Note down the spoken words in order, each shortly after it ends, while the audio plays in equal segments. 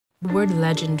The word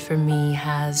legend for me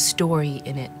has story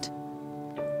in it,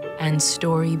 and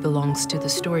story belongs to the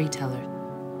storyteller.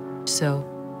 So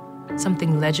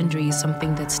something legendary is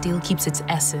something that still keeps its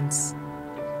essence,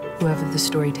 whoever the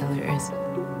storyteller is.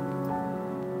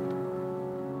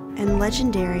 And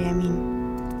legendary, I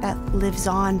mean, that lives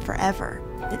on forever.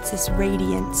 It's this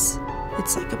radiance.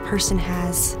 It's like a person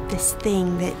has this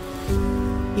thing that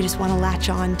you just want to latch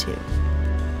on to.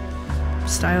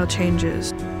 Style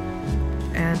changes,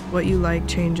 and what you like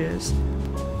changes.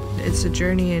 It's a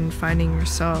journey in finding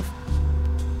yourself.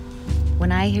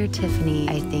 When I hear Tiffany,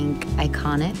 I think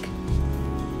iconic.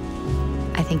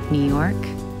 I think New York.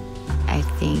 I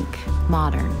think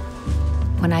modern.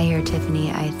 When I hear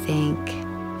Tiffany, I think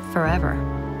forever.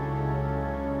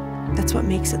 That's what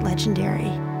makes it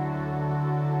legendary.